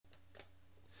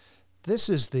This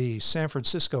is the San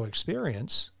Francisco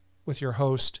Experience with your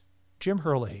host, Jim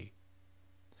Herlihy.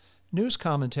 News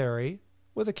commentary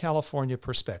with a California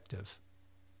perspective.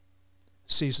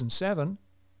 Season 7,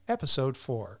 Episode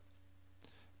 4.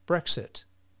 Brexit,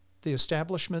 the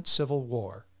Establishment Civil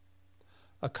War.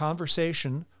 A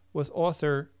conversation with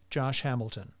author Josh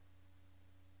Hamilton.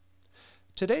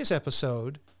 Today's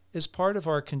episode is part of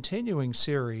our continuing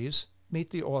series,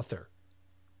 Meet the Author.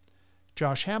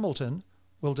 Josh Hamilton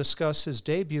will discuss his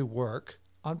debut work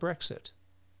on Brexit.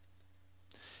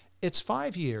 It's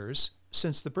 5 years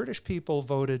since the British people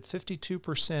voted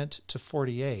 52% to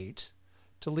 48%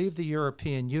 to leave the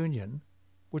European Union,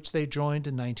 which they joined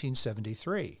in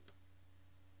 1973.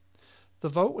 The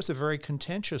vote was a very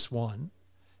contentious one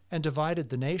and divided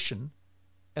the nation,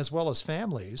 as well as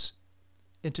families,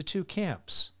 into two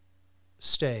camps,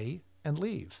 stay and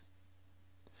leave.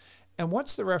 And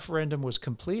once the referendum was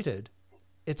completed,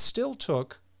 it still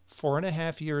took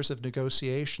 4.5 years of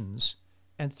negotiations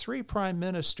and 3 prime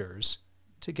ministers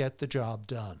to get the job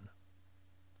done.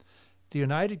 The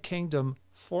United Kingdom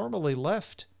formally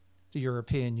left the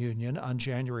European Union on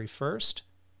January 1st,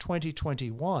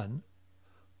 2021,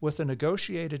 with a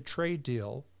negotiated trade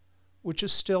deal, which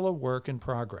is still a work in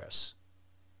progress.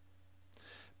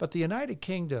 But the United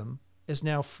Kingdom is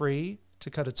now free to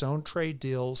cut its own trade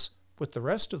deals with the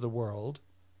rest of the world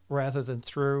rather than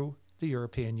through the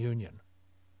European Union.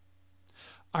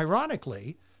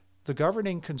 Ironically, the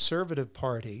governing Conservative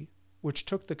Party, which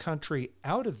took the country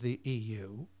out of the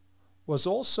EU, was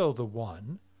also the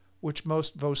one which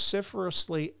most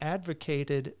vociferously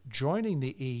advocated joining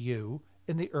the EU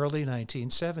in the early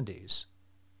 1970s.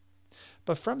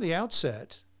 But from the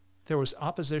outset, there was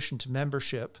opposition to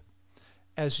membership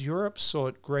as Europe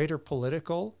sought greater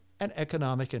political and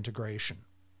economic integration.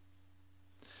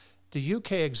 The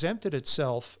UK exempted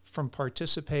itself from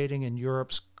participating in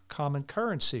Europe's common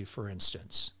currency, for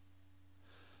instance.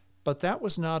 But that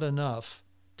was not enough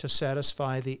to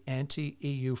satisfy the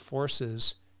anti-EU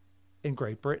forces in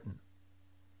Great Britain.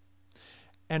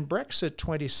 And Brexit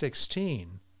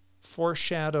 2016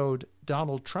 foreshadowed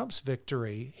Donald Trump's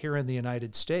victory here in the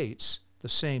United States the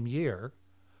same year,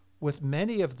 with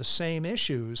many of the same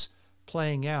issues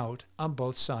playing out on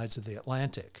both sides of the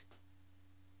Atlantic.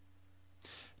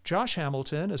 Josh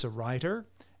Hamilton is a writer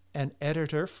and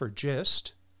editor for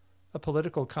Gist, a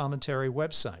political commentary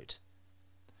website.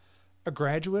 A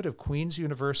graduate of Queen's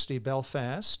University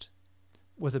Belfast,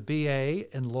 with a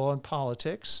BA in Law and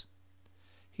Politics,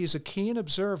 he's a keen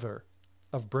observer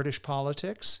of British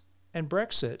politics and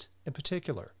Brexit in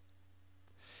particular.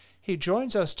 He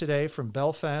joins us today from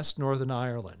Belfast, Northern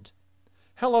Ireland.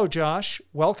 Hello, Josh.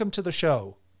 Welcome to the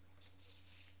show.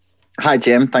 Hi,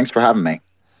 Jim. Thanks for having me.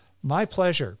 My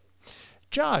pleasure.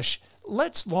 Josh,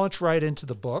 let's launch right into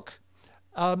the book.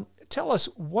 Tell us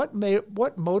what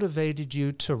motivated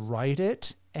you to write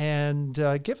it, and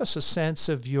give us a sense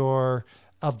of the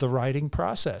writing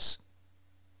process.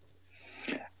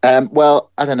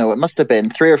 Well, I don't know. It must have been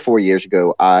 3 or 4 years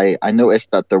ago. I noticed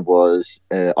that there was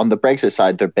on the Brexit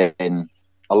side there've been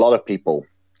a lot of people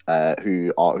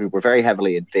who were very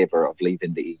heavily in favour of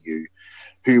leaving the EU,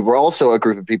 who were also a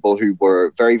group of people who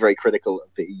were very, very critical of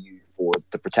the EU for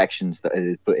the protections that it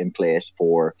had put in place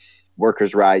for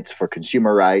workers' rights, for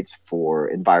consumer rights, for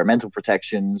environmental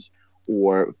protections,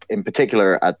 or in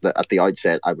particular at the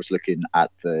outset, I was looking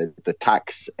at the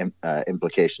tax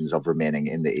implications of remaining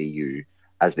in the EU,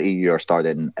 as the EU are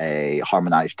starting a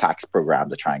harmonized tax program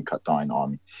to try and cut down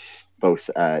on both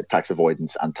tax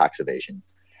avoidance and tax evasion.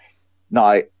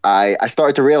 Now, I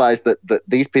started to realize that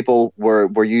these people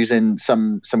were using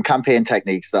some campaign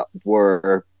techniques that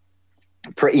were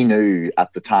pretty new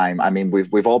at the time. I mean,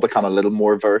 we've all become a little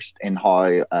more versed in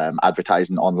how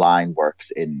advertising online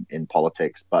works in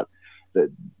politics, but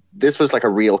this was like a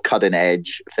real cutting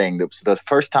edge thing. That was the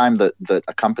first time that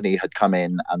a company had come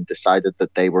in and decided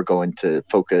that they were going to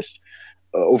focus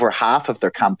over half of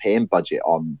their campaign budget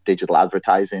on digital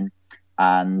advertising,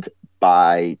 and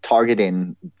by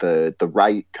targeting the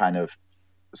right kind of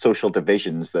social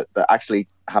divisions that actually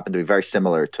happen to be very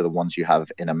similar to the ones you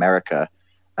have in America,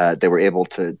 they were able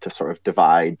to sort of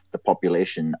divide the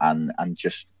population and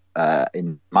just,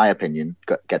 in my opinion,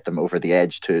 get them over the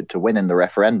edge to win in the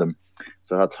referendum.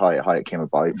 So that's how it came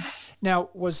about. Now,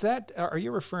 are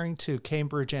you referring to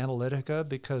Cambridge Analytica?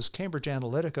 Because Cambridge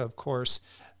Analytica, of course,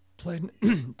 played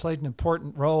an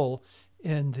important role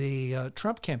in the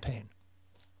Trump campaign.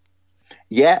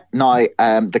 Yeah, now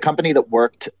the company that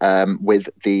worked with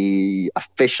the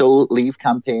official Leave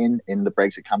campaign in the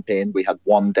Brexit campaign, we had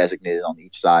one designated on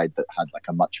each side that had like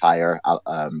a much higher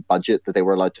budget that they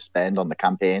were allowed to spend on the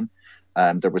campaign.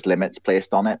 there was limits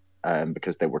placed on it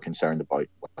because they were concerned about,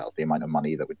 well, the amount of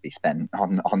money that would be spent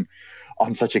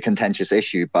on such a contentious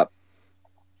issue. But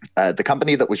the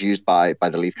company that was used by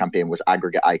the Leave campaign was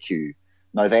Aggregate IQ.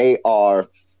 Now they are,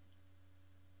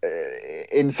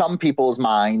 in some people's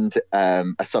mind, a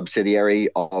subsidiary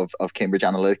of Cambridge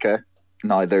Analytica.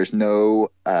 Now there's no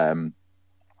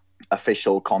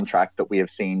official contract that we have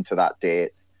seen to that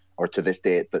date or to this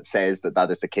date that says that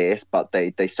that is the case, but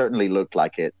they certainly look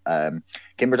like it.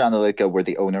 Cambridge Analytica were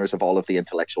the owners of all of the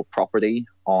intellectual property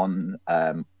on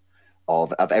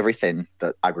of everything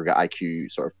that Aggregate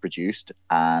IQ sort of produced,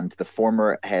 and the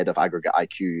former head of Aggregate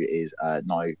IQ is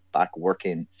now back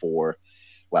working for.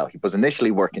 Well, he was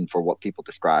initially working for what people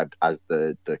described as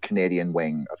the Canadian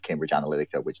wing of Cambridge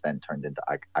Analytica, which then turned into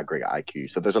Aggregate IQ.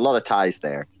 So there's a lot of ties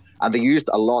there. And they used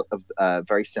a lot of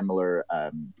very similar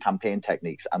campaign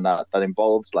techniques, and that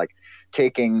involves like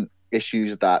taking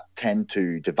issues that tend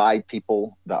to divide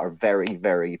people, that are very,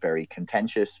 very, very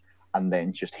contentious, and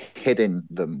then just hitting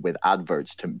them with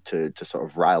adverts to sort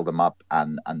of rile them up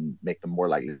and make them more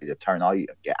likely to turn out,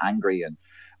 get angry, and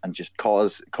just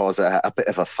cause a bit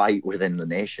of a fight within the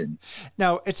nation.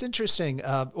 Now, it's interesting.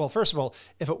 Well, first of all,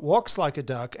 if it walks like a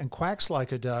duck and quacks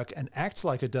like a duck and acts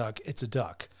like a duck, it's a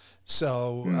duck.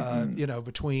 So,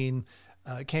 between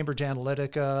Cambridge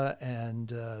Analytica and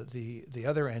the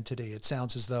other entity, it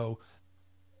sounds as though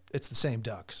it's the same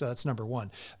duck. So that's number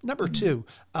one. Number two,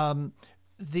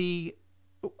 the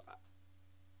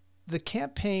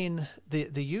campaign,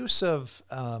 the use of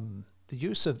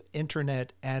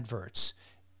internet adverts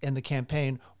in the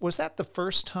campaign, was that the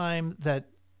first time that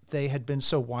they had been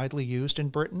so widely used in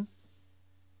Britain?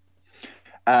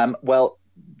 Well,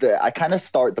 I kind of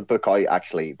start the book out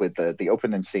actually with the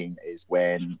opening scene is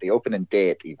when the opening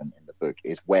date, even in the book,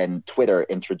 is when Twitter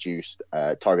introduced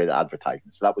targeted advertising.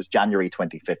 So that was January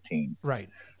 2015. Right.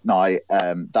 Now,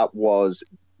 that was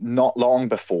not long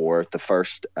before the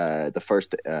first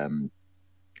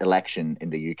election in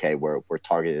the UK where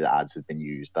targeted ads had been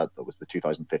used. That was the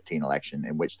 2015 election,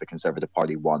 in which the Conservative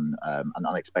Party won an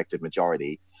unexpected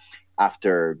majority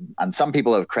after, and some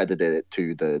people have credited it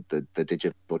to the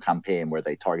digital campaign where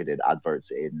they targeted adverts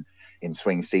in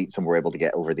swing seats and were able to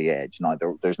get over the edge. Now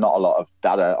there's not a lot of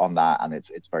data on that, and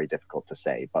it's very difficult to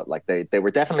say, but like they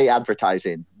were definitely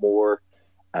advertising more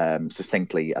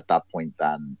succinctly at that point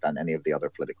than any of the other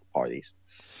political parties.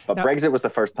 But now, Brexit was the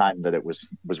first time that it was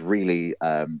really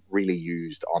really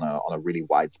used on a really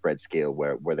widespread scale,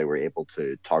 where they were able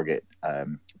to target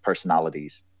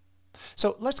personalities.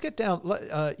 So let's get down.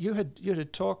 You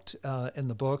had talked in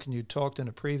the book, and you talked in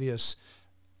a previous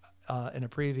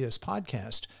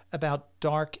podcast about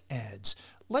dark ads.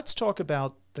 Let's talk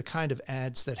about the kind of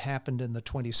ads that happened in the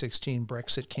 2016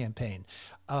 Brexit campaign.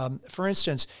 For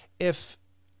instance, if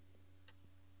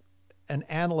an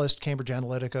analyst, Cambridge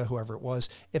Analytica, whoever it was,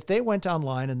 if they went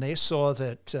online and they saw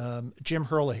that Jim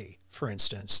Herlihy, for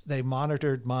instance, they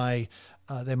monitored my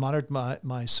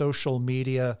social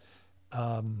media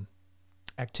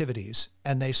activities,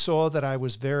 and they saw that I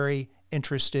was very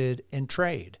interested in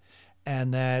trade,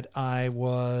 and that I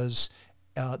was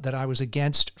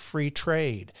against free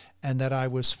trade, and that I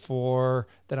wanted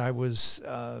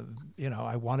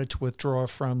to withdraw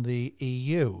from the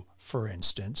EU, for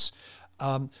instance.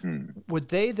 Would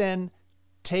they then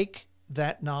take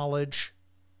that knowledge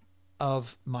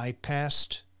of my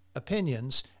past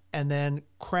opinions and then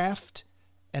craft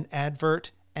an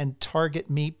advert and target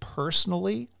me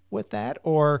personally with that,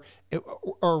 or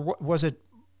was it?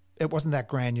 It wasn't that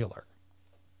granular.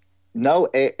 No,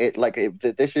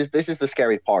 this is the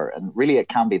scary part, and really it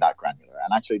can be that granular.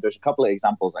 And actually, there's a couple of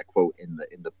examples I quote in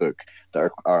the book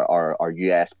that are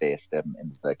US based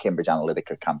in the Cambridge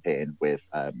Analytica campaign with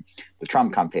the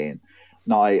Trump campaign.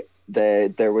 Now,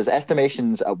 there was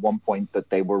estimations at one point that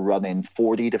they were running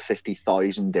 40 to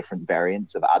 50,000 different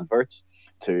variants of adverts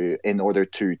in order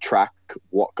to track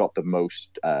what got the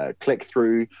most click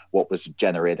through, what was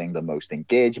generating the most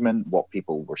engagement, what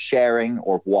people were sharing,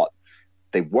 or what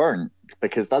they weren't,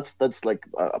 because that's like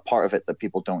a part of it that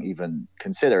people don't even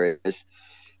consider, is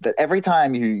that every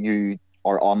time you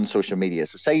are on social media,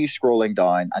 so say you're scrolling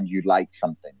down and you like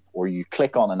something or you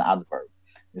click on an advert,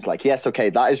 it's like, yes, okay,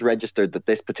 that is registered that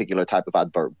this particular type of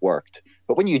advert worked.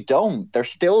 But when you don't, they're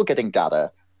still getting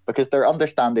data because they're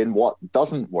understanding what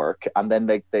doesn't work, and then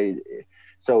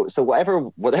so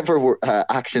whatever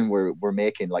action we're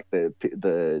making, like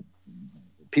the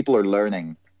people are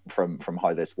learning from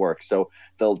how this works. So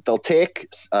they'll take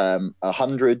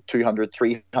 100, 200,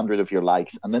 300 of your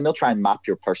likes, and then they'll try and map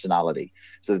your personality.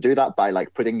 So they do that by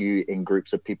like putting you in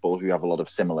groups of people who have a lot of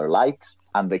similar likes,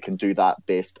 and they can do that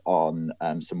based on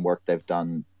some work they've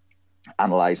done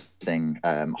analyzing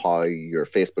how your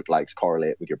Facebook likes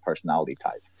correlate with your personality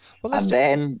type. Well, And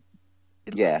then,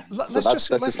 yeah, so let's just that's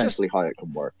let's just essentially how it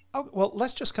can work. oh, well,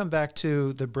 let's just come back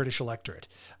to the British electorate.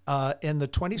 In the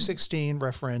 2016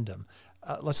 referendum,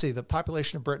 let's see, the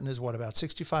population of Britain is what, about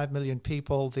 65 million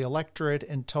people. The electorate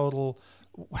in total,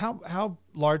 how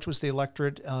large was the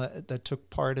electorate that took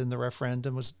part in the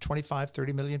referendum? Was it 25,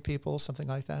 30 million people, something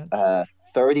like that?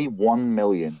 31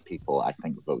 million people, I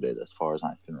think, voted, as far as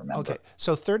I can Okay, remember.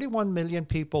 so 31 million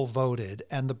people voted,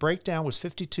 and the breakdown was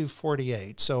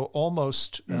 52-48, so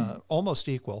almost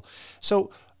equal.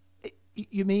 So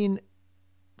you mean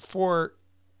for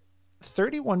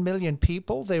 31 million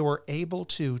people, they were able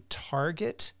to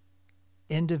target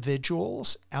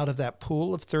individuals out of that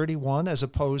pool of 31, as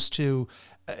opposed to,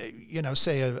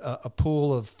 say a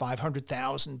pool of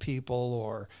 500,000 people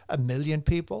or a million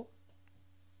people?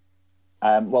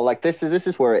 Well, like this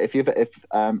is where if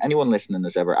anyone listening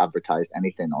has ever advertised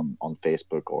anything on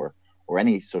Facebook or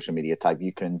any social media type,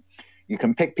 you can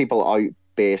pick people out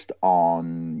based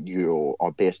on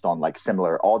like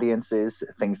similar audiences,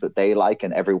 things that they like,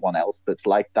 and everyone else that's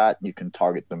like that. You can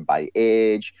target them by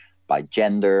age, by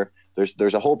gender.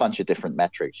 There's a whole bunch of different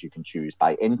metrics you can choose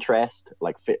by interest.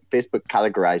 Like Facebook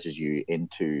categorizes you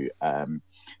into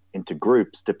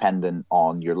groups dependent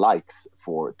on your likes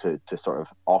to sort of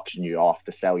auction you off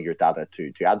to sell your data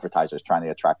to advertisers trying to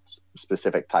attract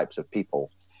specific types of people.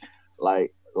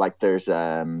 Like they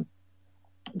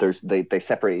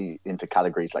separate into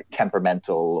categories like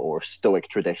temperamental or stoic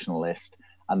traditionalist,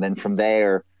 and then from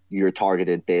there you're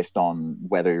targeted based on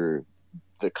whether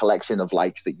the collection of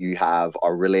likes that you have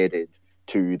are related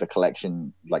to the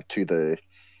collection, like to the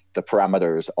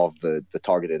parameters of the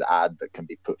targeted ad that can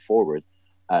be put forward.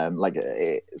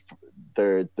 The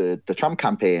Trump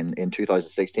campaign in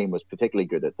 2016 was particularly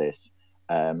good at this.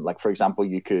 Like, for example,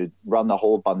 you could run a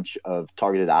whole bunch of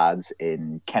targeted ads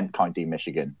in Kent County,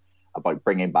 Michigan, about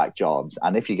bringing back jobs.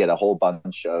 And if you get a whole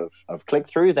bunch of click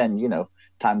through, then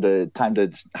time to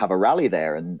have a rally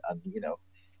there and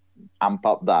amp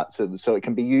up that. So it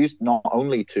can be used not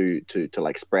only to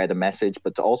like spread a message,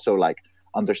 but to also like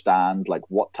understand like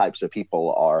what types of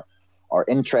people are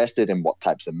interested in what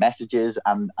types of messages,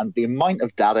 and the amount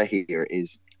of data here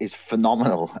is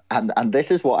phenomenal. And this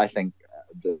is what I think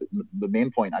the main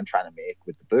point I'm trying to make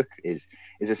with the book is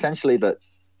essentially that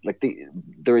like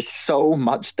there is so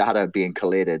much data being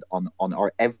collated on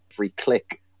our every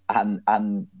click,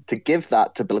 and to give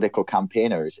that to political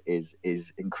campaigners is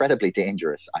incredibly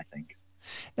dangerous, I think.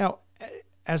 Now,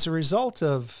 as a result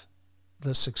of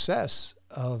the success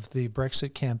of the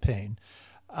Brexit campaign,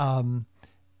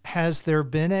 has there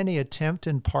been any attempt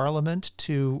in Parliament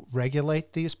to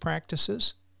regulate these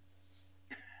practices?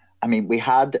 I mean, we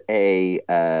had a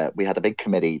big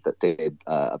committee that did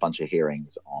a bunch of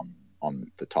hearings on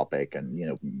the topic,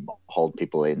 and hauled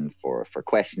people in for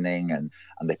questioning, and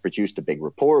they produced a big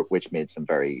report which made some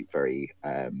very very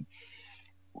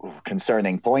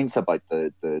concerning points about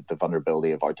the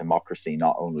vulnerability of our democracy,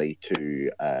 not only to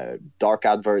dark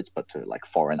adverts, but to like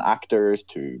foreign actors,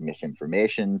 to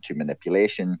misinformation, to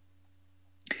manipulation.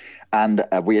 And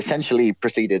we essentially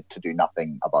proceeded to do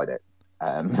nothing about it.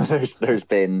 There's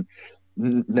been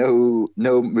no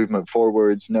movement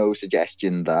forwards, no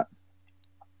suggestion that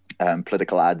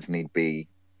political ads need be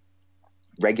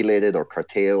regulated or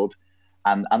curtailed.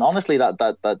 And honestly,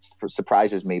 that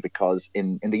surprises me, because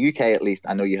in the UK at least,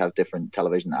 I know you have different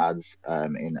television ads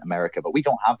in America, but we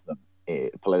don't have them.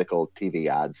 Political TV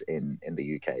ads in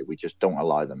the UK, we just don't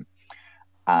allow them,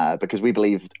 because we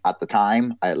believed at the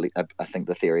time, I think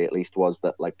the theory at least was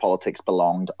that like politics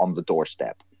belonged on the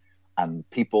doorstep, and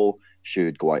people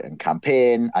should go out and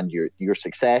campaign, and your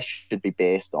success should be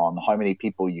based on how many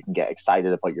people you can get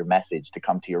excited about your message to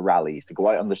come to your rallies, to go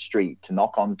out on the street, to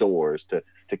knock on doors, to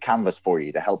canvass for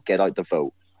you, to help get out the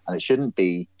vote. And it shouldn't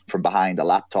be from behind a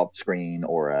laptop screen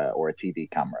or a TV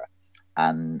camera.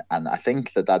 And I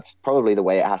think that's probably the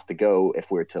way it has to go if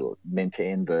we're to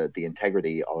maintain the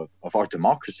integrity of our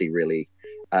democracy, really.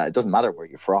 It doesn't matter where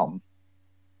you're from.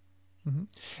 Mm-hmm.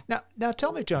 Now,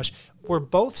 tell me, Josh, were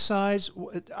both sides,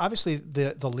 obviously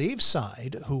the Leave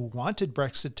side, who wanted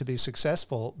Brexit to be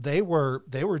successful, they were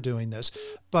doing this,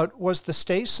 but was the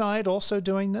Stay side also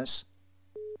doing this?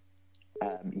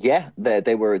 Yeah,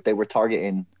 they were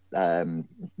targeting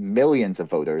millions of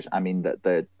voters. I mean,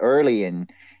 the early in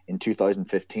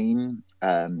 2015,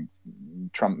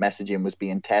 Trump messaging was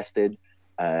being tested.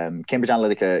 Cambridge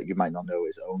Analytica, you might not know,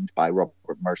 is owned by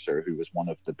Robert Mercer, who was one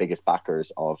of the biggest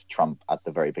backers of Trump at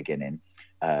the very beginning.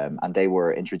 And they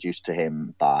were introduced to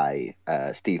him by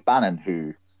Steve Bannon,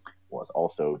 who was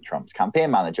also Trump's campaign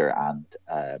manager and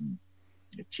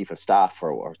chief of staff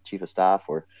or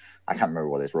I can't remember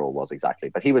what his role was exactly,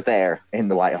 but he was there in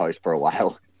the White House for a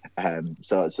while.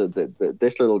 So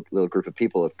this little group of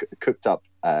people have cooked up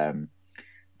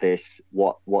this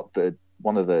what the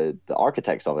one of the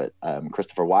architects of it,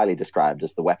 Christopher Wiley, described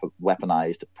as the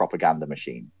weaponized propaganda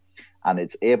machine, and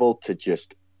it's able to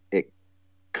it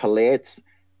collates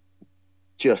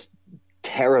just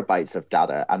terabytes of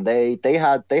data, and they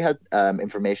had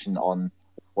information on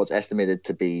what's estimated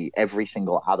to be every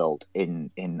single adult in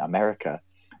America.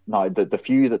 Now, the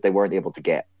few that they weren't able to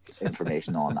get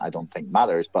information on, I don't think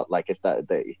matters. But like, if that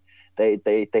they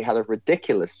had a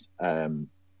ridiculous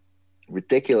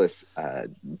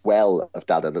well of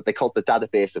data that they called the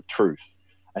database of truth,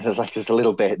 and it's like just a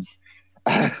little bit,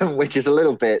 which is a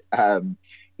little bit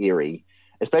eerie,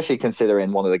 especially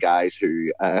considering one of the guys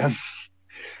who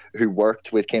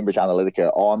worked with Cambridge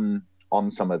Analytica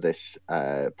on some of this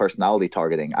personality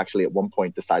targeting actually at one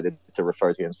point decided to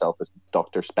refer to himself as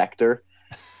Dr. Spectre.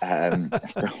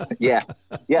 Yeah,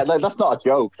 like, that's not a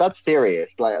joke, that's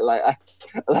serious. No,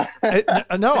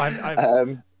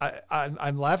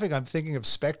 I'm laughing. I'm thinking of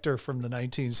Spectre from the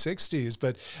 1960s,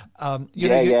 but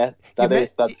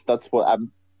that's what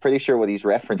I'm pretty sure what he's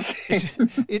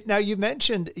referencing. Now you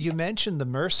mentioned the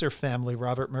Mercer family,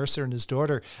 Robert Mercer and his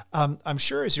daughter. I'm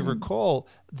sure, as you recall,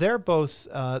 they're both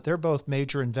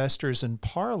major investors in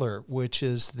Parler, which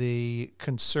is the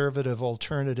conservative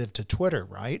alternative to Twitter,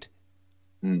 right?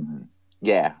 Mm-hmm.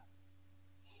 Yeah,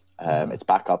 it's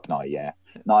back up now. Yeah,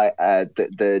 now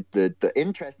the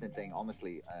interesting thing,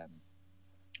 honestly,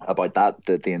 about that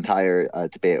the entire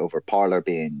debate over Parler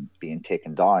being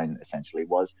taken down essentially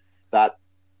was that,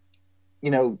 you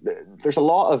know, there's a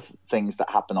lot of things that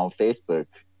happen on Facebook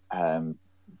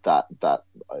that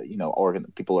you know,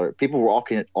 people were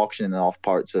auctioning off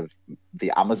parts of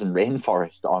the Amazon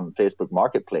rainforest on Facebook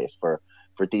Marketplace for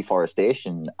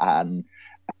deforestation, and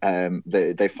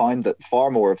they found that far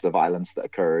more of the violence that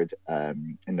occurred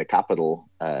in the Capitol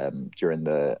during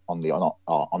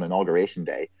on Inauguration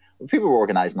Day, people were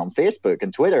organizing on Facebook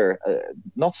and Twitter,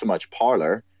 not so much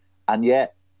Parler, and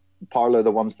yet Parler are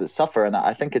the ones that suffer. And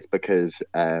I think it's because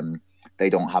they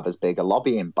don't have as big a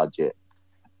lobbying budget,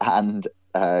 and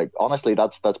honestly,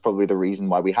 that's probably the reason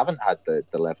why we haven't had the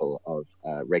level of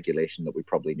regulation that we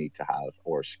probably need to have,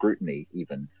 or scrutiny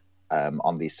even,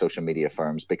 on these social media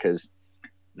firms, because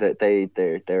they're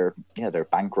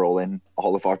bankrolling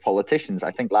all of our politicians.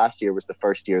 I think last year was the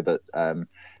first year that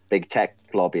big tech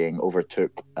lobbying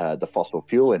overtook the fossil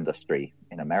fuel industry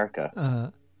in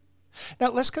America. Now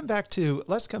let's come back to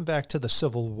the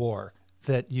Civil War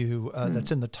that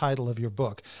that's in the title of your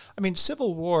book. I mean,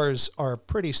 civil wars are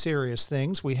pretty serious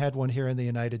things. We had one here in the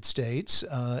United States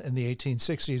in the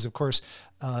 1860s. Of course,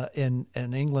 in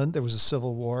England, there was a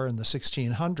civil war in the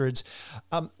 1600s.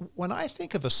 When I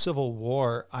think of a civil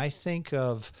war, I think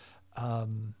of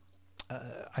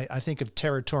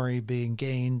territory being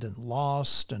gained and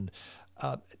lost. And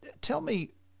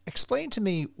explain to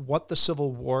me what the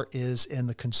Civil War is in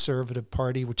the Conservative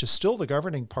Party, which is still the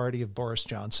governing party of Boris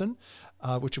Johnson,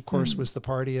 which of course was the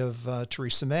party of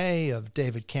Theresa May, of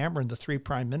David Cameron, the three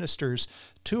prime ministers,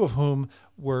 two of whom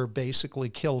were basically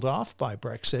killed off by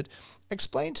Brexit.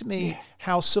 Explain to me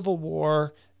how Civil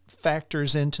War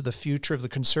factors into the future of the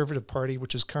Conservative Party,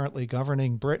 which is currently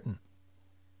governing Britain.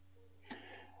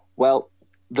 Well,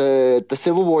 the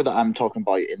Civil War that I'm talking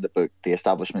about in the book, the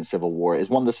Establishment Civil War, is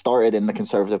one that started in the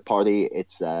Conservative Party.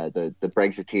 It's the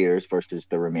Brexiteers versus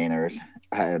the Remainers,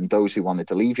 those who wanted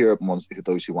to leave Europe and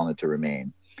those who wanted to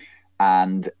remain.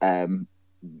 And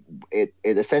it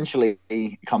essentially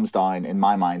comes down, in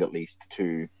my mind at least,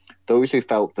 to those who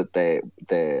felt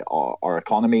that our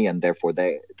economy and therefore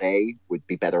they would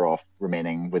be better off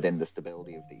remaining within the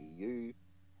stability of the EU,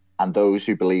 and those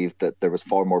who believed that there was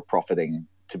far more profiting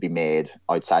to be made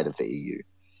outside of the EU.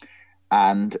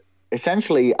 And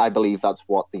essentially, I believe that's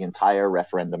what the entire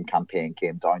referendum campaign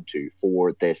came down to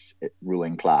for this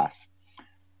ruling class.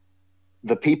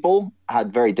 The people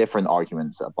had very different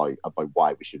arguments about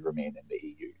why we should remain in the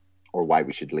EU or why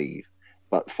we should leave.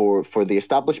 But for the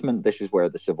establishment, this is where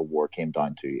the Civil War came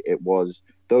down to. It was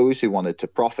those who wanted to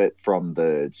profit from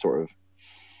the sort of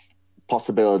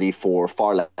possibility for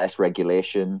far less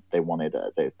regulation. They wanted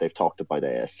they've talked about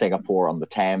Singapore on the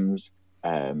Thames,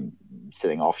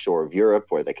 sitting offshore of Europe,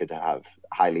 where they could have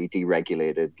highly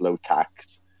deregulated, low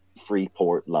tax, free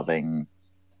port loving,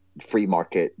 free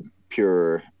market,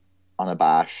 pure,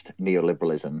 unabashed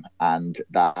neoliberalism, and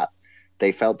that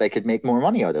they felt they could make more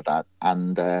money out of that.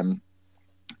 And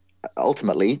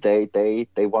ultimately, they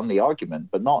won the argument,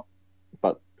 but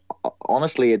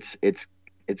honestly, it's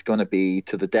going to be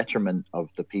to the detriment of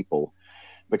the people,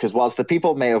 Because whilst the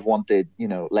people may have wanted,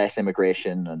 less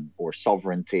immigration and or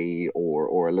sovereignty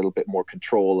or a little bit more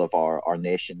control of our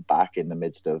nation back in the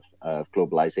midst of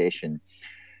globalization,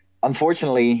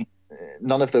 unfortunately,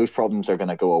 none of those problems are going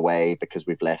to go away because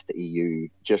we've left the EU,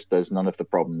 just as none of the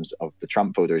problems of the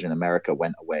Trump voters in America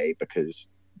went away because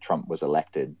Trump was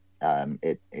elected.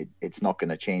 It's not going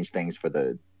to change things for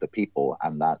the people,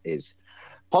 and that is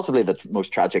possibly the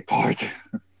most tragic part.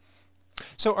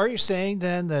 So, are you saying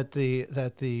then that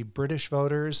the British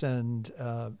voters and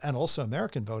also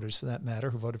American voters, for that matter,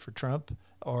 who voted for Trump,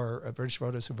 or British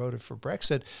voters who voted for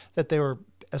Brexit, that they were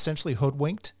essentially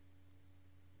hoodwinked?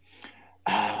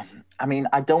 I mean,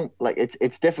 I don't like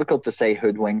it's difficult to say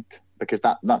hoodwinked because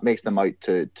that makes them out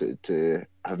to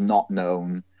have not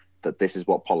known that this is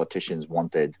what politicians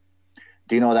wanted.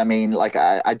 Do you know what I mean? Like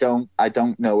I don't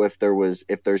know if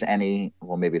there's any,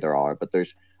 well, maybe there are, but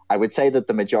I would say that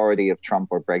the majority of Trump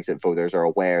or Brexit voters are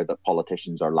aware that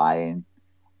politicians are lying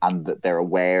and that they're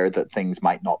aware that things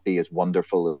might not be as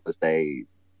wonderful as they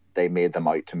made them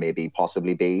out to maybe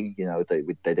possibly be.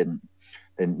 They didn't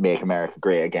make America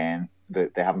great again. They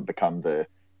haven't become the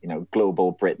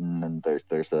global Britain, and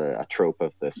there's a trope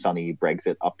of the sunny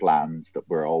Brexit uplands that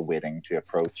we're all waiting to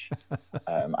approach.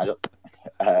 I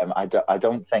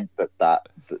don't think that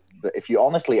if you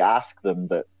honestly ask them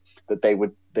that they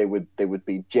would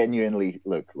be genuinely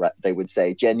they would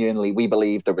say genuinely, we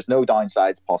believe there was no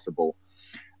downsides possible,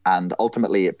 and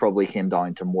ultimately it probably came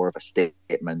down to more of a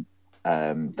statement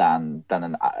than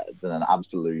an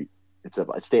absolute. It's a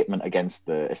statement against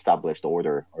the established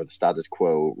order or the status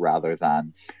quo, rather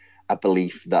than a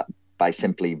belief that by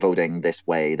simply voting this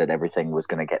way that everything was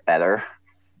going to get better.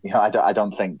 I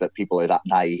don't think that people are that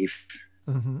naive.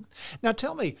 Mm-hmm. Now,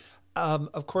 tell me,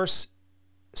 of course,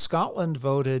 Scotland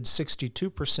voted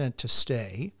 62% to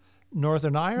stay.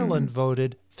 Northern Ireland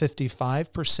voted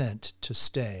 55% to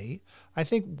stay. I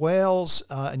think Wales,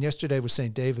 and yesterday was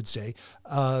St. David's Day,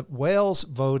 Wales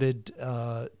voted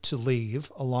to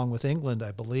leave, along with England,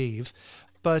 I believe.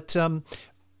 But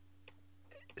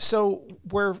so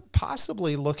we're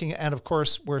possibly looking, and of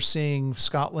course, we're seeing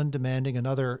Scotland demanding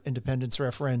another independence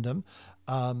referendum.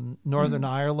 Northern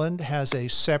Ireland has a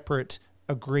separate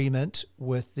agreement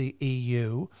with the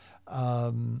EU,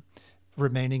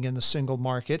 remaining in the single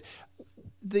market.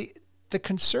 The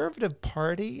Conservative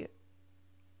Party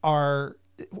were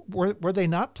they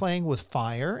not playing with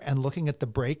fire and looking at the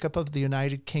breakup of the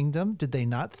United Kingdom? Did they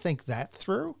not think that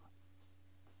through?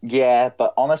 Yeah,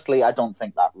 but honestly, I don't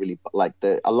think that really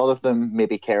a lot of them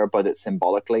maybe care about it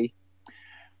symbolically.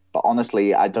 But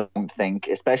honestly, I don't think,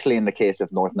 especially in the case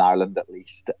of Northern Ireland, at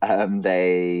least,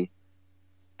 they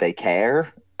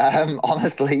care.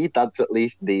 Honestly, that's at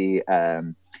least the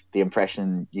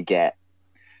impression you get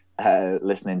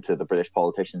listening to the British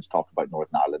politicians talk about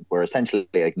Northern Ireland. We're essentially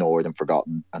ignored and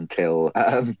forgotten until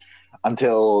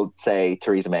say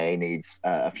Theresa May needs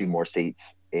a few more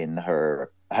seats in her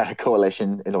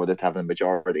coalition in order to have a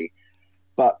majority.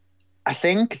 But I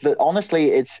think that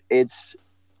honestly,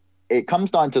 it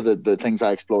comes down to the things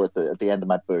I explore at the end of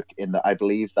my book, in that I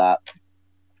believe that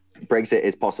Brexit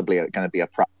is possibly going to be a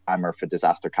primer for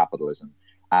disaster capitalism.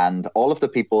 And all of the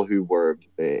people who were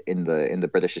in the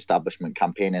British establishment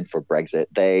campaigning for Brexit,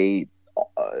 they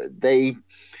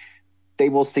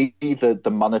will see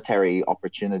the monetary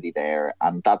opportunity there,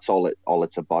 and that's all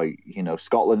it's about.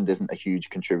 Scotland isn't a huge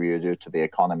contributor to the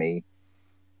economy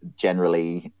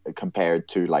generally compared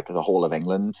to like the whole of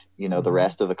England. The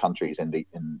rest of the countries in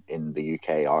the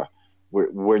UK are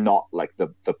we're not like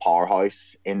the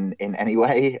powerhouse in any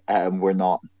way.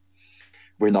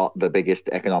 We're not the biggest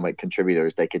economic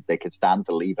contributors. They could stand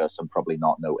to leave us and probably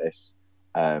not notice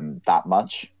that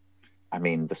much. I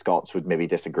mean, the Scots would maybe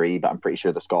disagree, but I'm pretty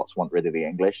sure the Scots want rid of the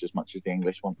English as much as the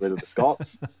English want rid of the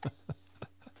Scots.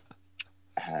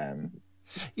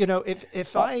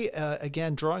 If I,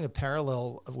 again, drawing a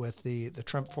parallel with the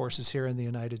Trump forces here in the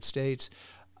United States,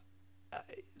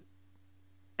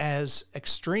 as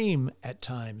extreme at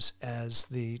times as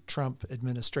the Trump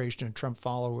administration and Trump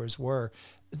followers were,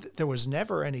 there was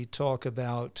never any talk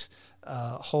about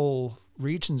whole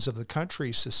regions of the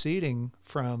country seceding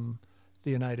from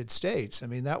the United States. I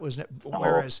mean, that was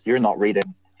whereas you're not reading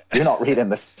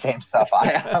the same stuff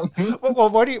I am. Well,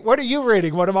 what are you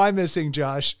reading? What am I missing,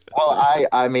 Josh? Well,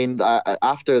 I mean,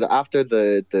 after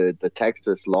the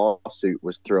Texas lawsuit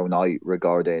was thrown out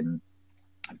regarding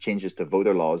changes to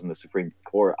voter laws in the Supreme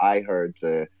Court, I heard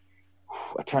the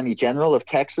Attorney General of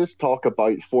Texas talk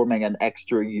about forming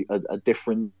a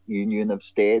different union of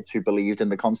states who believed in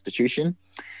the Constitution.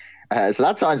 So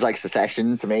that sounds like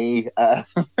secession to me.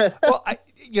 Well,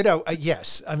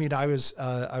 Yes. I mean, I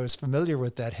was familiar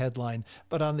with that headline,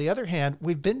 but on the other hand,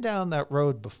 we've been down that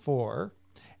road before,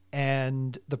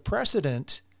 and the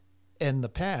precedent in the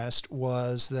past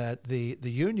was that the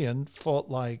union fought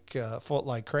like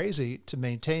crazy to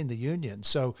maintain the union.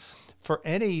 So, for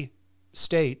any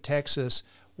state, Texas,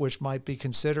 which might be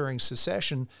considering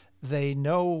secession, they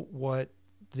know what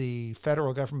the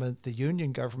federal government, the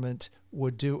union government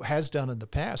has done in the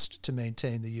past to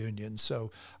maintain the union.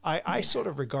 So I sort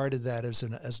of regarded that as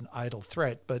an idle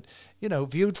threat. But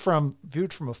viewed from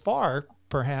afar,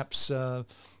 perhaps I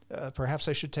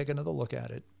should take another look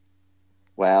at it.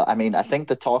 Well, I mean, I think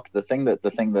the thing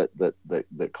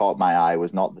that caught my eye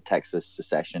was not the Texas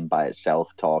secession by itself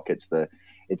talk. It's the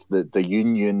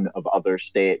union of other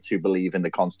states who believe in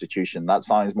the Constitution. That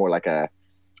sounds more like a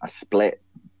split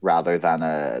rather than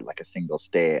a single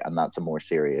state, and that's a more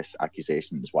serious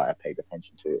accusation. Is why I paid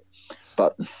attention to it.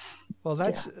 But Well,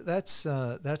 yeah. that's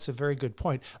a very good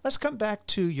point. Let's come back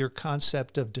to your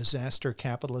concept of disaster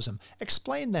capitalism.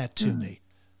 Explain that to Mm. me.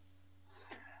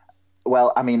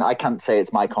 Well, I mean, I can't say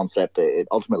it's my concept. It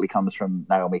ultimately comes from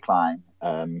Naomi Klein,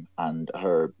 and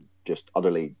her just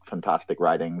utterly fantastic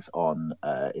writings on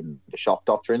in the shock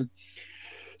doctrine.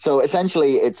 So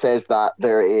essentially, it says that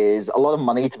there is a lot of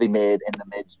money to be made in the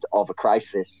midst of a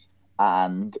crisis,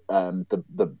 and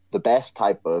the best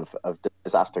type of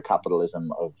disaster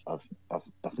capitalism of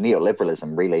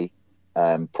neoliberalism really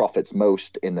profits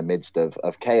most in the midst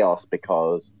of chaos,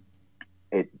 because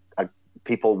it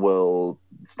people will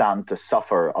stand to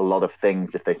suffer a lot of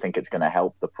things if they think it's going to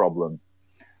help the problem.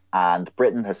 And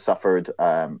Britain has suffered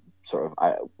sort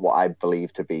of what I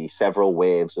believe to be several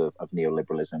waves of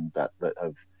neoliberalism that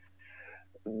have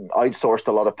outsourced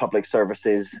a lot of public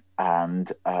services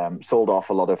and sold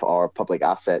off a lot of our public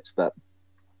assets, that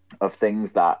of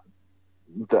things that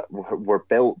were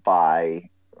built by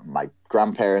my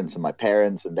grandparents and my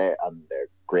parents and their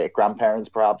great grandparents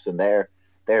perhaps, and their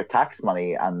tax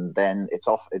money, and then it's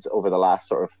over the last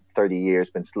sort of 30 years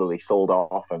been slowly sold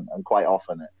off, and quite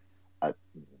often at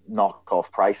knockoff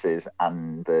prices.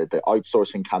 And the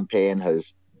outsourcing campaign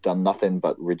has done nothing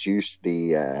but reduce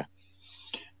the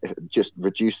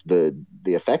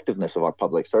effectiveness of our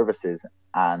public services,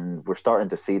 and we're starting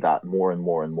to see that more and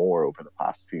more and more over the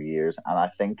past few years. And I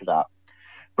think that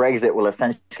Brexit will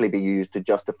essentially be used to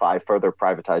justify further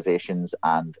privatizations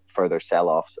and further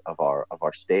sell-offs of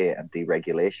our state and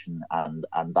deregulation, and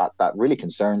that really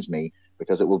concerns me,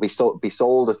 because it will be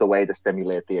sold as the way to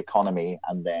stimulate the economy,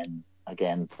 and then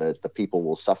again the people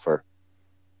will suffer.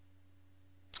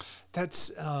 That's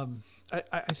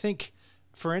I think,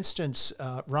 for instance,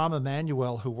 Rahm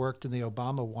Emanuel, who worked in the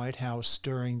Obama White House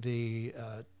during the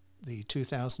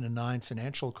 2009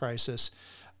 financial crisis,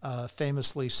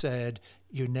 famously said,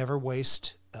 you never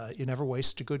waste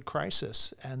a good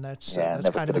crisis," and Yeah, that's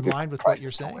never kind of put a in good line with what you're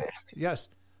crisis to saying. waste. Yes.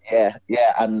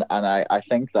 Yeah, and I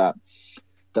think that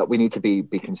we need to be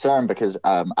concerned, because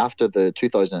after the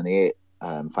 2008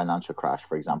 financial crash,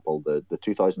 for example, the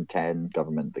 2010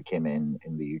 government that came in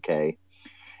the UK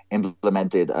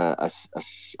implemented a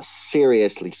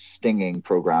seriously stinging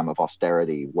program of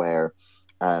austerity, where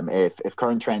if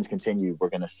current trends continue, we're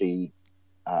going to see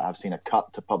I've seen a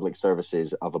cut to public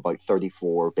services of about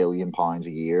 £34 billion a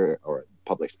year, or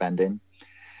public spending,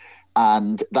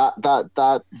 and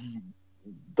that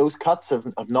those cuts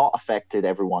have not affected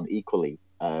everyone equally.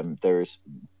 There's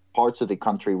parts of the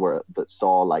country that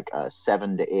saw like a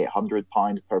 £700 to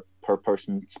 £800 per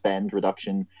person spend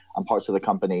reduction, and parts of the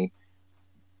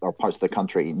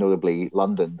country, notably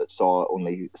London, that saw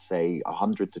only say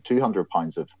 £100 to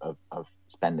 £200 of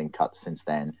spending cuts since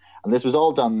then. And this was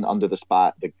all done under the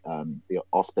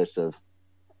auspice of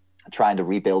trying to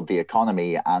rebuild the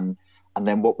economy. And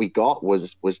then what we got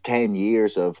was 10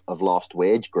 years of lost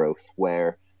wage growth,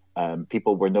 where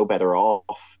people were no better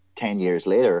off 10 years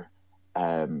later,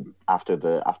 after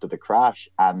the crash,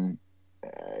 and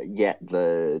yet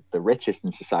the richest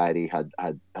in society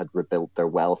had rebuilt their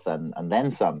wealth and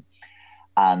then some.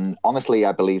 And honestly,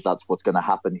 I believe that's what's going to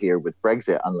happen here with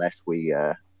Brexit, unless we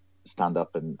stand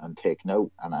up and take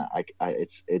note. And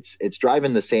it's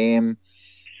driving the same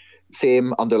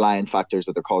underlying factors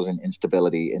that are causing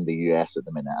instability in the US at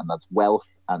the minute, and that's wealth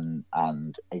and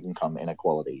income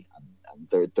inequality.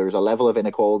 And there's a level of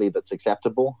inequality that's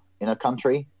acceptable in a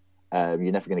country. You're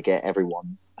never going to get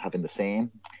everyone having the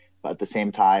same, but at the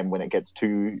same time, when it gets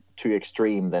too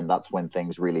extreme, then that's when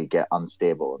things really get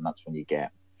unstable, and that's when you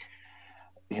get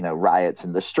riots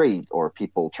in the street, or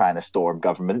people trying to storm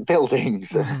government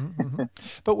buildings. Mm-hmm, mm-hmm.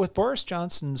 But with Boris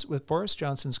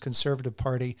Johnson's Conservative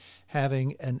Party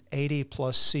having an 80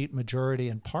 plus seat majority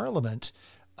in Parliament,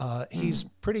 he's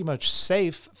pretty much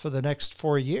safe for the next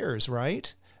 4 years,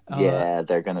 right? Uh, Yeah,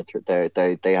 they're gonna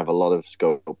they have a lot of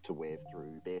scope to wave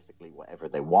through basically whatever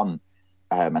they want,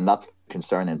 and that's the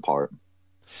concerning part.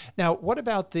 Now, what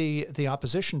about the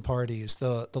opposition parties,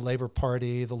 the Labour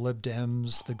Party, the Lib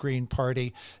Dems, the Green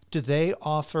Party? Do they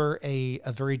offer a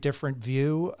very different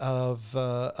view of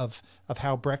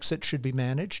how Brexit should be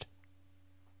managed?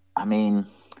 I mean,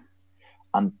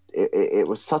 and it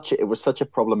was such a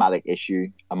problematic issue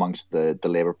amongst the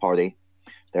Labour Party.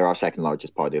 They're our second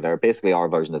largest party. They're basically our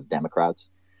version of the Democrats,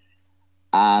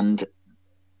 and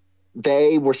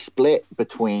they were split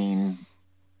between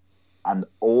an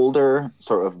older,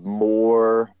 sort of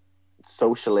more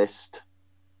socialist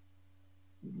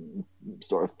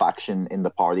sort of faction in the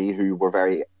party who were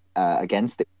very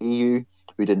against the EU,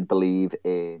 who didn't believe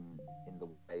in the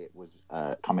way it was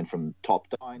coming from top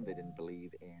down. They didn't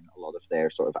believe in a lot of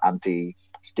their sort of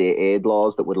anti-state aid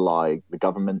laws that would allow the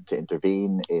government to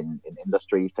intervene in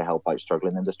industries to help out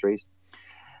struggling industries.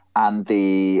 And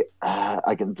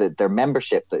again, their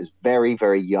membership that is very,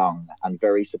 very young and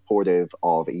very supportive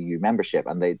of EU membership,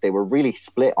 and they were really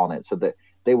split on it, so that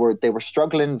they were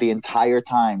struggling the entire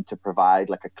time to provide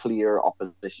like a clear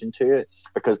opposition to it,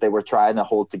 because they were trying to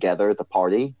hold together the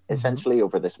party essentially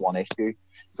over this one issue.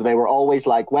 So they were always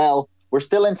like, well, we're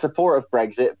still in support of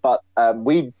Brexit, but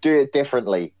we do it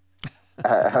differently.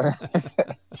 Uh,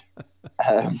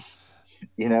 um,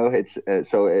 it's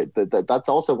that's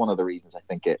also one of the reasons I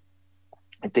think it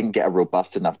didn't get a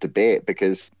robust enough debate,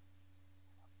 because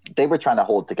they were trying to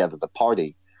hold together the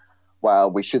party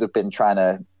while we should have been trying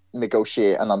to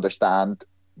negotiate and understand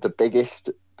the biggest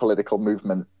political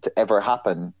movement to ever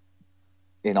happen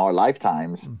in our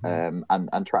lifetimes, and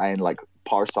try and like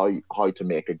parse out how to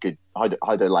make a good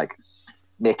how to like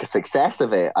make a success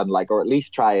of it, and like, or at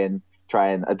least try and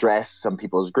address some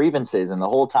people's grievances. And the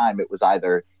whole time it was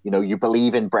either, you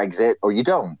believe in Brexit or you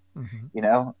don't.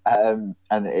 And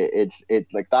it's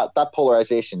like that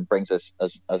polarization brings us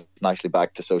as nicely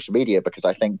back to social media, because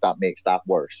I think that makes that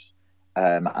worse.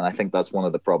 And I think that's one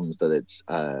of the problems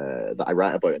that I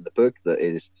write about in the book, that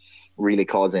is really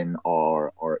causing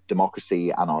our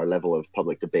democracy and our level of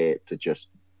public debate to just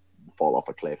fall off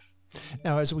a cliff.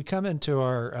 Now, as we come into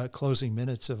our closing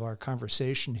minutes of our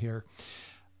conversation here,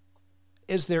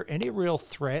 is there any real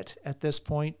threat at this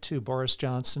point to Boris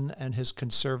Johnson and his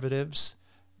Conservatives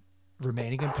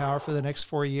remaining in power for the next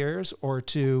 4 years, or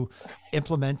to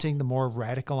implementing the more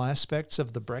radical aspects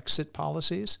of the Brexit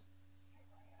policies?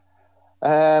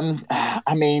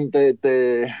 I mean,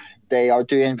 they are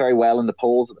doing very well in the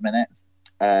polls at the minute.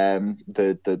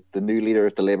 The new leader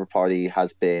of the Labour Party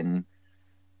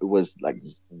was like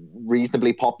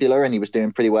reasonably popular, and he was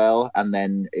doing pretty well. And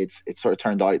then it sort of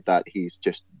turned out that he's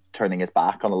just turning his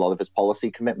back on a lot of his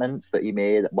policy commitments that he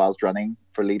made whilst running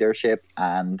for leadership,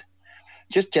 and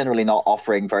just generally not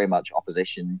offering very much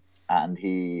opposition. And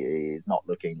he is not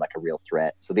looking like a real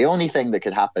threat. So the only thing that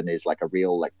could happen is like a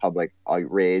real like public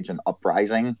outrage and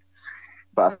uprising.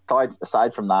 But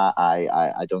aside from that,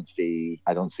 I don't see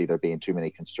there being too many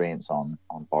constraints on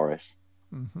Boris.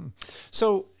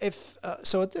 So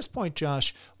so at this point,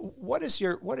 Josh, what is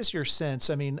your sense?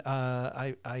 I mean,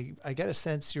 I get a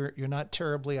sense you're not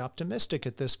terribly optimistic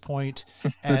at this point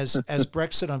as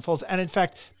Brexit unfolds. And in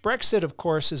fact, Brexit, of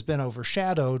course, has been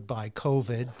overshadowed by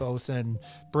COVID, both in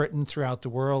Britain, throughout the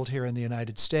world, here in the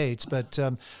United States. But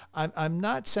I'm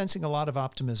not sensing a lot of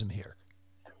optimism here.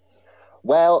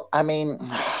 Well, I mean,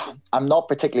 I'm not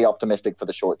particularly optimistic for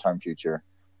the short-term future.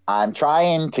 I'm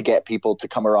trying to get people to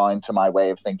come around to my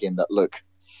way of thinking that, look,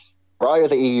 we're out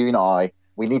of the EU now.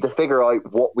 We need to figure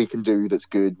out what we can do that's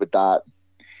good with that.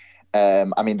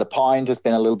 I mean, the pound has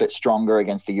been a little bit stronger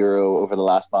against the euro over the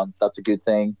last month. That's a good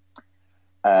thing.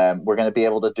 We're going to be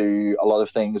able to do a lot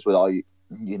of things without,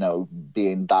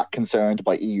 being that concerned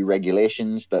about EU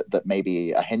regulations that may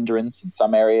be a hindrance in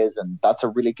some areas, and that's a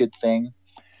really good thing.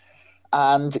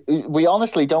 And we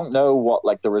honestly don't know what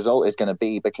like the result is going to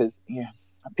be, because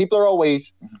people are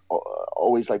always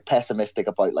like pessimistic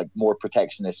about like more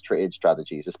protectionist trade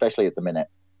strategies, especially at the minute.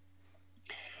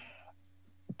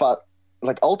 But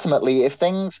like ultimately, if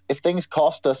things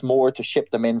cost us more to ship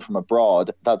them in from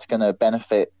abroad, that's going to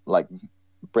benefit like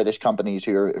British companies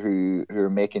who are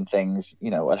making things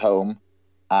at home,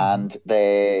 and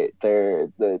they're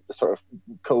the sort of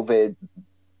COVID.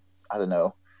 I don't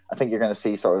know. I think you're going to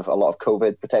see sort of a lot of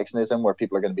COVID protectionism, where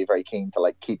people are going to be very keen to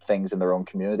like keep things in their own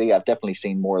community. I've definitely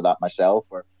seen more of that myself,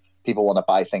 where people want to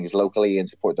buy things locally and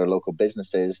support their local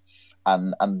businesses,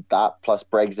 and that plus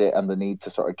Brexit and the need to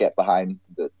sort of get behind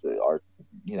our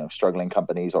struggling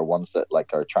companies, or ones that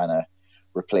like are trying to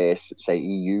replace, say,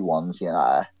 EU ones.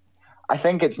 I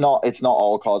think it's not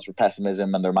all cause for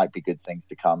pessimism, and there might be good things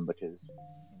to come because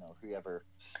whoever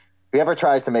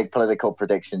tries to make political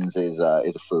predictions is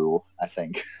a fool, I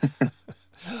think.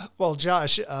 Well,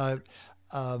 Josh, I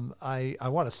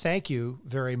want to thank you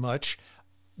very much.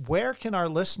 Where can our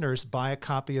listeners buy a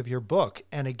copy of your book?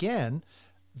 And again,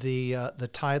 the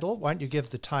title. Why don't you give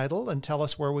the title and tell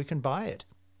us where we can buy it?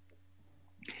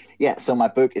 Yeah, so my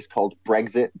book is called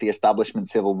Brexit: The Establishment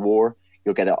Civil War.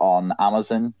 You'll get it on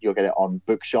Amazon. You'll get it on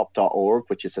bookshop.org,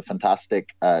 which is a fantastic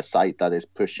site that is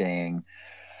pushing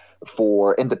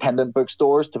for independent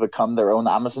bookstores to become their own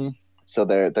Amazon. So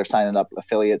they're signing up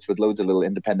affiliates with loads of little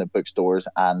independent bookstores,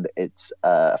 and it's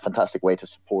a fantastic way to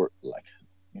support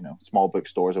small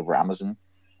bookstores over Amazon.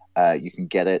 You can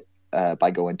get it by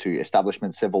going to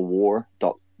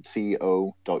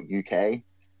establishmentcivilwar.co.uk.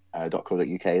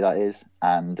 .co.uk that is,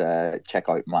 and check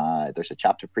out there's a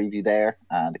chapter preview there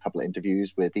and a couple of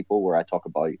interviews with people where I talk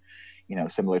about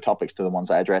similar topics to the ones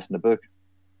I address in the book.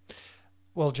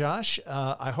 Well, Josh,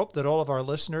 I hope that all of our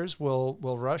listeners will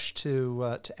rush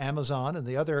to Amazon and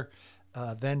the other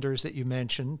vendors that you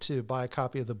mentioned to buy a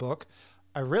copy of the book.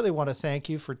 I really want to thank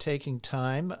you for taking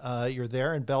time. You're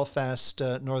there in Belfast,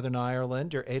 Northern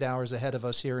Ireland. You're 8 hours ahead of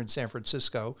us here in San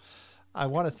Francisco. I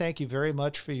want to thank you very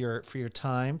much for your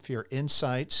time, for your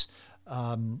insights,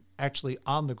 actually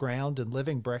on the ground and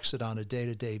living Brexit on a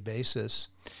day-to-day basis.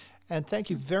 And thank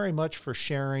you very much for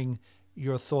sharing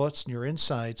your thoughts and your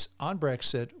insights on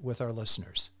Brexit with our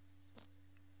listeners.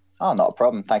 Oh, not a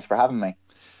problem. Thanks for having me.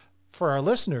 For our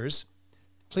listeners,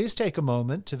 please take a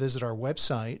moment to visit our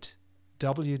website,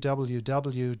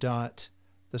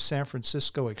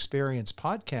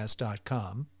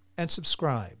 www.thesanfranciscoexperiencepodcast.com, and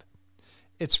subscribe.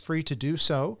 It's free to do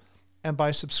so, and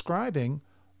by subscribing,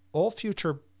 all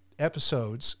future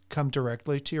episodes come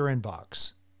directly to your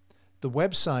inbox. The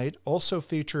website also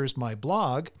features my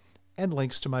blog and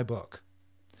links to my book.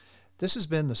 This has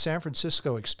been the San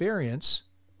Francisco Experience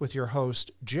with your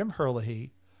host, Jim Herlihy,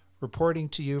 reporting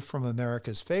to you from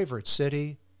America's favorite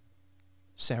city,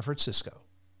 San Francisco.